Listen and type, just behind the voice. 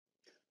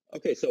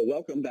Okay, so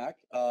welcome back.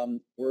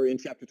 We're in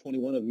chapter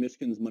 21 of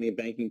Miskin's Money and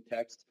Banking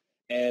text,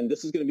 and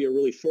this is going to be a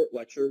really short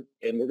lecture,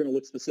 and we're going to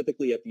look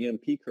specifically at the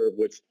MP curve,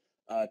 which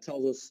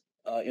tells us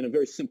in a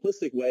very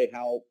simplistic way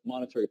how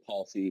monetary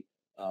policy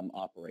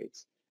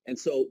operates. And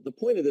so the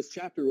point of this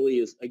chapter really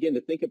is, again,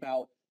 to think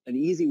about an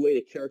easy way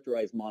to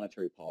characterize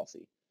monetary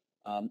policy.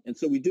 And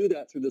so we do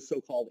that through the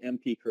so-called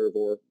MP curve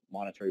or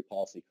monetary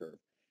policy curve.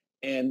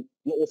 And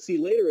what we'll see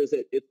later is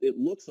that it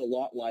looks a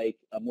lot like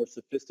a more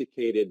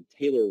sophisticated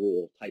Taylor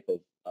rule type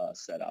of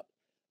setup.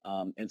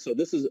 And so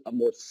this is a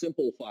more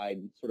simplified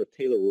sort of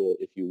Taylor rule,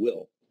 if you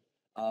will.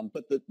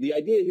 But the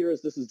idea here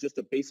is this is just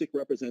a basic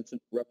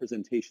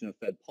representation of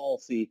Fed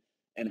policy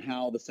and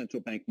how the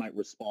central bank might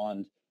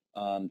respond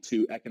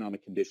to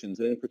economic conditions,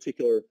 and in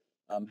particular,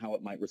 how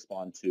it might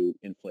respond to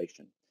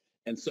inflation.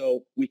 And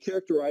so we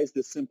characterize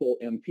this simple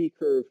MP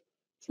curve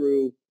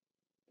through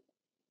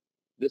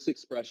this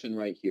expression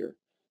right here.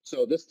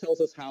 So this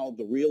tells us how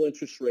the real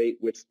interest rate,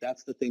 which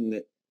that's the thing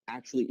that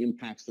actually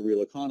impacts the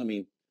real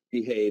economy,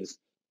 behaves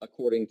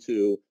according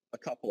to a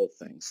couple of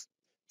things.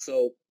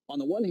 So on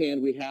the one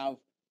hand, we have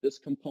this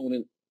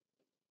component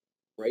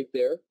right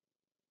there,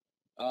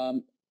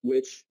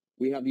 which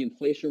we have the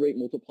inflation rate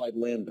multiplied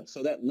lambda.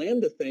 So that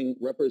lambda thing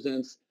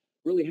represents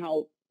really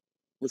how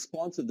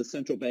responsive the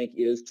central bank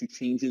is to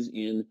changes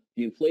in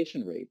the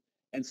inflation rate.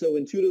 And so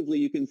intuitively,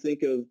 you can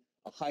think of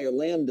a higher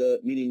lambda,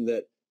 meaning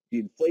that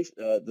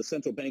the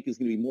central bank is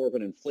going to be more of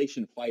an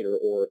inflation fighter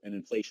or an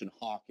inflation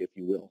hawk, if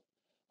you will.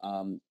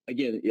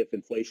 Again, if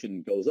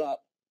inflation goes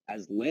up,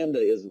 as lambda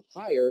is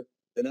higher,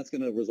 then that's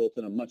going to result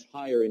in a much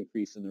higher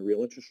increase in the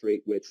real interest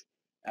rate, which,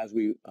 as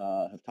we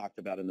have talked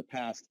about in the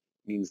past,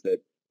 means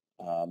that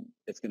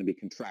it's going to be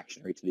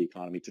contractionary to the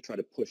economy to try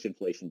to push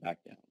inflation back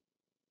down.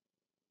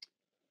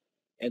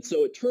 And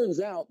so it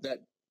turns out that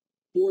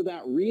for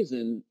that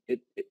reason,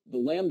 the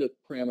lambda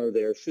parameter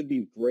there should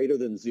be greater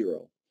than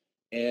 0.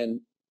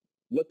 And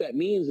what that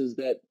means is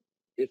that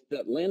if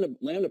that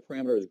lambda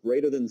parameter is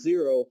greater than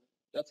 0,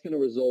 that's going to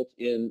result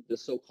in the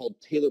so-called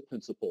Taylor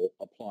principle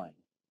applying,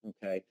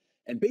 okay?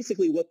 And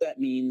basically what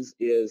that means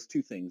is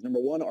two things. Number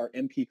one, our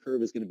MP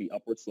curve is going to be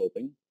upward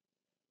sloping.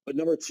 But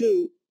number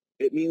two,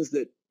 it means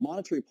that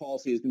monetary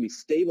policy is going to be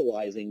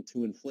stabilizing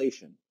to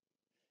inflation.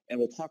 And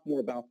we'll talk more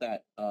about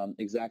that,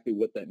 exactly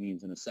what that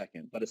means in a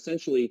second. But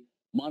essentially,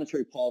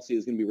 monetary policy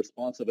is going to be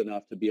responsive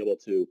enough to be able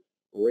to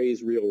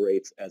raise real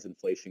rates as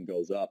inflation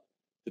goes up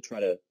to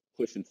try to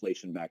push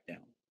inflation back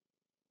down.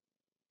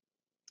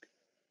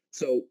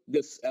 So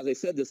this, as I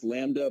said, this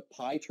lambda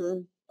pi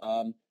term,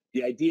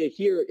 the idea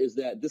here is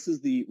that this is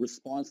the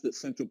response that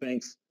central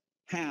banks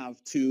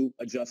have to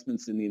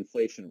adjustments in the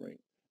inflation rate.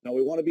 Now,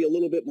 we want to be a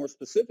little bit more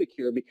specific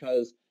here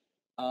because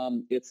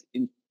it's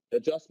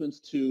adjustments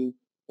to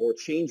or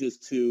changes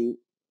to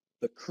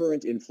the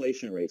current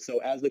inflation rate. So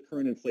as the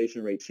current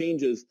inflation rate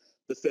changes,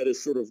 the Fed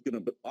is sort of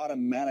going to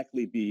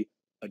automatically be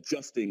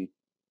adjusting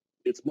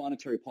its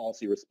monetary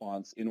policy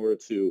response in order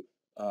to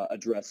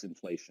address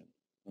inflation,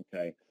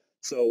 okay?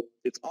 So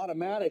it's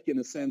automatic in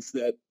the sense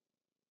that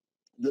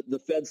the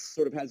Fed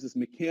sort of has this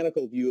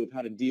mechanical view of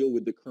how to deal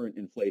with the current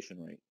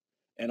inflation rate.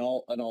 And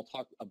I'll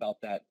talk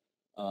about that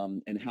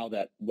and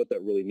what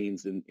that really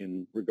means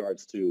in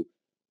regards to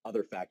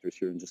other factors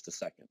here in just a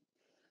second.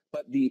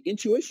 But the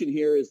intuition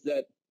here is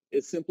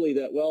simply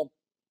that, well,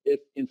 if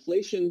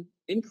inflation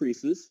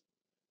increases,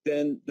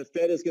 then the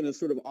Fed is going to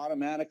sort of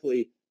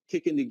automatically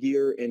kick into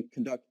gear and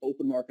conduct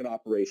open market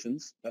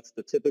operations. That's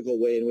the typical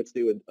way in which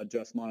they would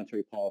adjust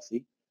monetary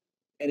policy.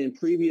 And in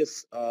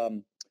previous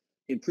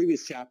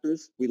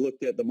chapters, we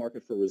looked at the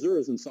market for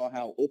reserves and saw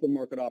how open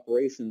market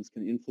operations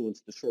can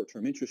influence the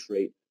short-term interest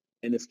rate,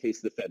 in this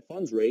case, the Fed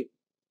funds rate,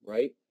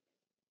 right?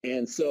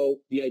 And so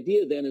the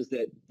idea then is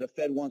that the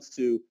Fed wants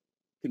to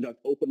conduct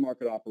open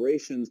market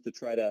operations to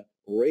try to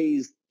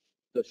raise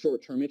the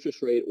short-term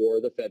interest rate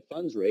or the Fed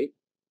funds rate.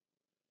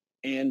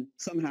 And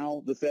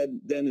somehow the Fed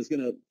then is going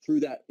to, through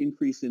that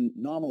increase in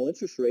nominal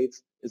interest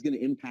rates, is going to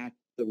impact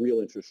the real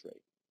interest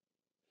rate.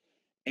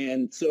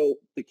 And so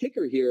the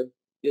kicker here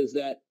is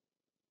that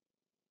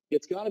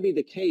it's got to be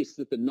the case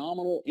that the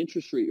nominal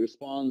interest rate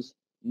responds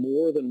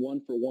more than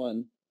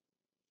 1-for-1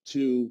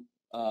 to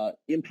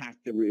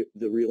impact the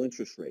real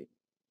interest rate,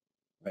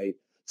 right?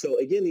 So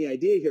again, the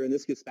idea here, and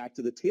this gets back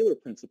to the Taylor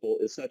principle,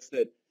 is such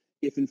that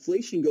if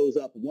inflation goes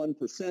up 1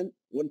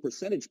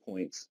 percentage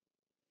points,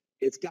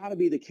 it's got to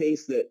be the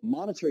case that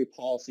monetary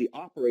policy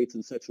operates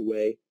in such a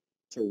way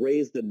to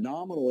raise the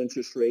nominal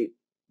interest rate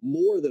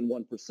more than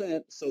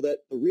 1% so that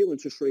the real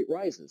interest rate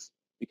rises.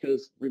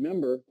 Because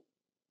remember,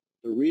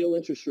 the real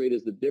interest rate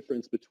is the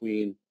difference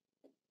between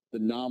the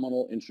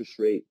nominal interest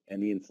rate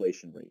and the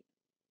inflation rate,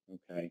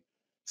 okay?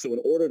 So in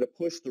order to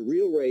push the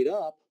real rate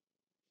up,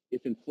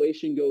 if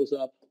inflation goes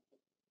up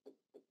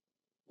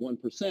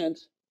 1%,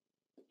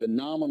 the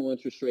nominal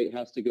interest rate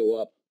has to go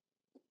up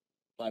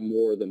by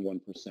more than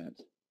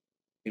 1%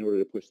 in order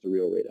to push the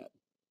real rate up.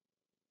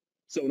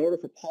 So in order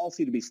for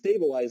policy to be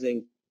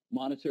stabilizing,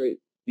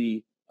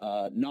 the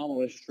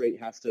nominal interest rate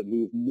has to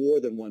move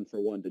more than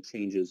 1-for-1 to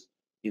changes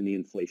in the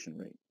inflation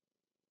rate.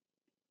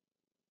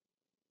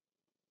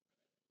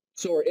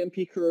 So our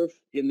MP curve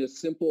in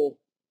this simple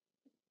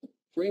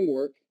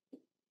framework,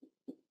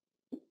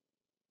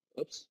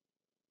 oops,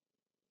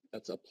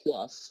 that's a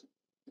plus,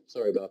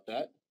 sorry about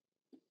that,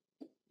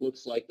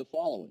 looks like the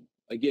following.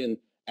 Again,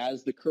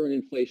 as the current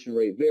inflation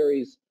rate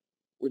varies,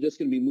 we're just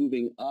going to be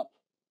moving up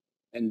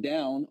and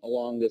down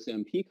along this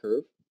MP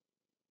curve,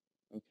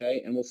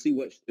 okay? And we'll see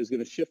what is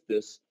going to shift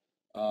this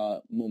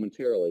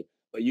momentarily.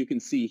 But you can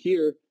see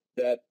here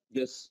that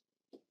this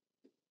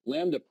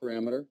lambda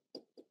parameter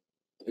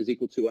is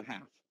equal to a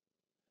half.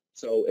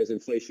 So as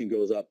inflation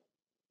goes up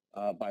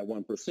by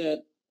 1%,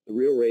 the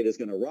real rate is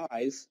going to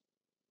rise,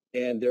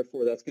 and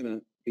therefore that's going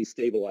to be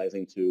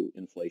stabilizing to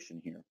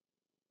inflation here.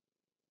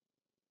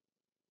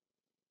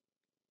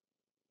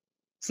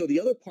 So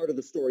the other part of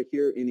the story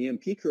here in the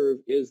MP curve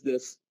is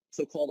this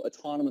so-called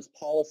autonomous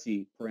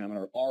policy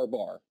parameter, R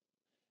bar.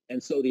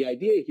 And so the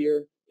idea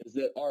here is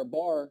that R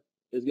bar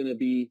is going to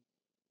be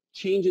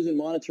changes in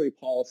monetary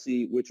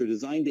policy which are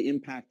designed to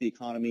impact the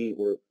economy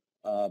or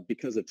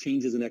because of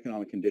changes in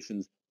economic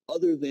conditions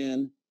other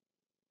than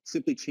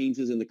simply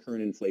changes in the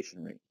current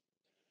inflation rate.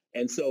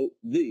 And so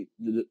the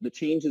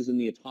changes in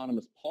the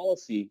autonomous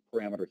policy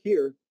parameter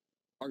here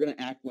are going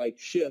to act like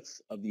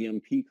shifts of the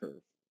MP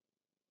curve.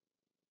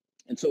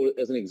 And so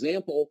as an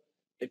example,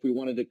 if we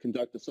wanted to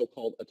conduct a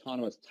so-called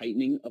autonomous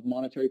tightening of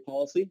monetary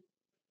policy,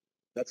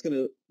 that's going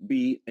to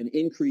be an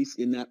increase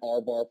in that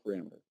R bar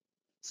parameter.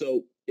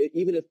 So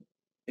even if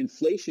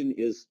inflation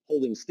is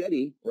holding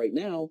steady right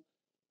now,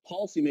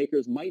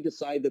 policymakers might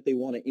decide that they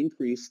want to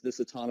increase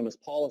this autonomous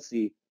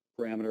policy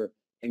parameter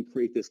and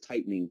create this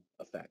tightening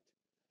effect.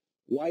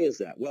 Why is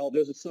that? Well,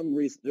 there's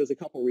a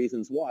couple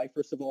reasons why.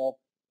 First of all,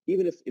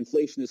 even if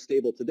inflation is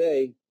stable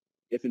today,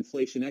 if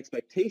inflation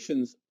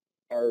expectations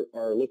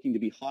are looking to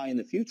be high in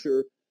the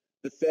future,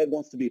 the Fed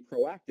wants to be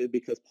proactive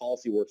because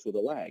policy works with a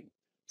lag.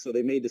 So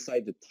they may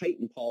decide to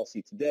tighten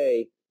policy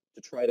today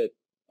to try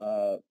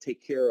to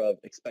take care of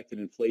expected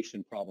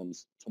inflation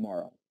problems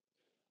tomorrow.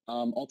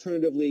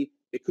 Alternatively,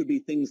 it could be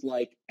things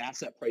like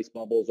asset price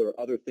bubbles or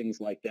other things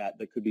like that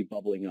that could be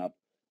bubbling up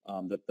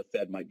that the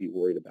Fed might be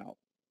worried about.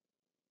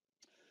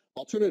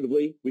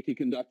 Alternatively, we could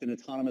conduct an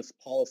autonomous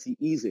policy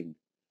easing.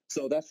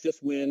 So that's just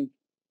when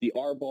the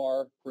R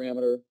bar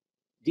parameter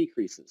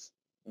decreases,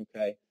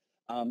 okay?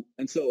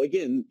 And so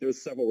again,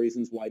 there's several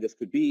reasons why this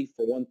could be.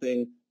 For one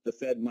thing, the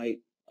Fed might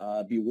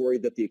be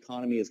worried that the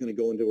economy is going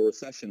to go into a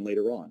recession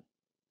later on.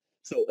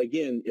 So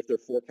again, if they're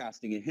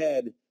forecasting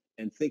ahead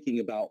and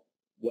thinking about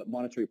what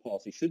monetary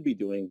policy should be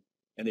doing,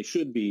 and they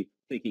should be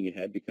thinking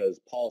ahead because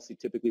policy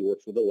typically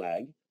works with a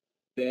lag,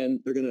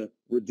 then they're going to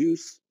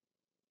reduce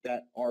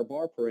that R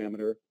bar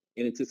parameter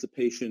in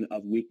anticipation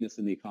of weakness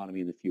in the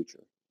economy in the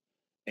future.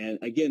 And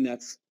again,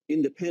 that's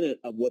independent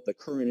of what the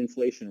current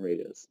inflation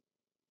rate is.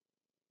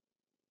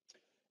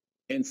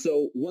 And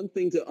so one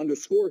thing to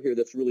underscore here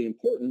that's really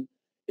important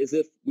is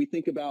if we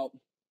think about,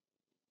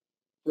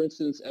 for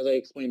instance, as I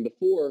explained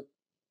before,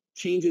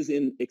 changes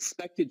in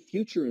expected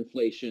future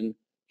inflation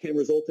can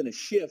result in a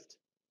shift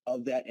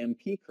of that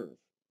MP curve,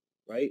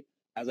 right?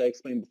 As I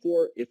explained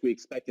before, if we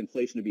expect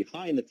inflation to be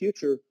high in the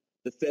future,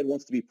 the Fed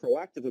wants to be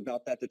proactive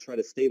about that to try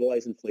to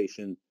stabilize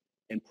inflation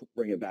and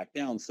bring it back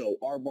down. So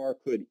R bar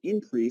could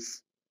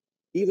increase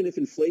even if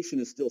inflation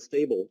is still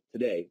stable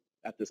today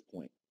at this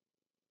point.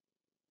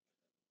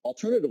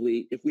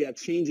 Alternatively, if we have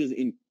changes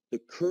in the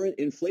current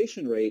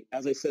inflation rate,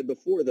 as I said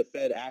before, the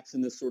Fed acts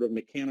in this sort of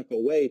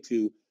mechanical way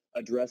to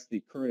address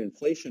the current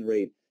inflation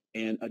rate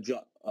and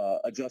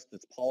adjust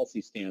its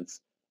policy stance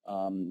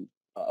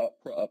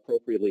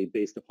appropriately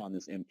based upon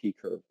this MP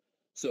curve.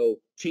 So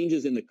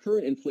changes in the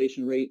current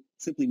inflation rate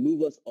simply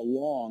move us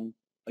along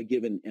a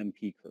given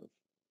MP curve.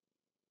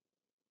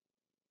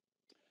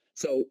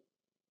 So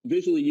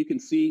visually, you can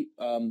see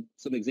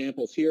some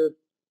examples here.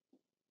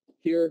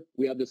 Here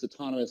we have this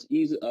autonomous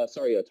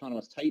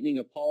tightening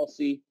of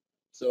policy.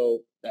 So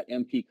that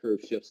MP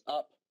curve shifts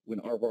up when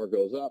R bar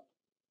goes up,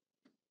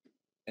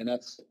 and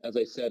that's, as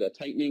I said, a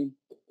tightening.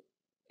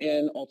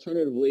 And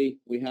alternatively,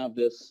 we have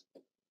this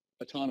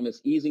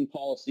autonomous easing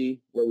policy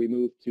where we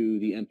move to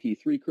the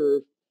MP3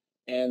 curve,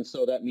 and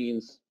so that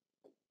means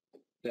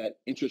that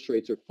interest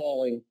rates are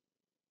falling,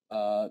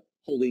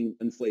 holding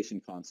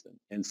inflation constant.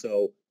 And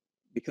so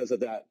because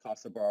of that,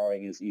 cost of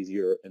borrowing is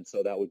easier, and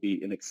so that would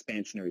be an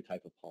expansionary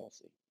type of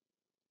policy.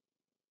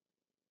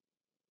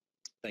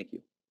 Thank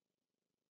you.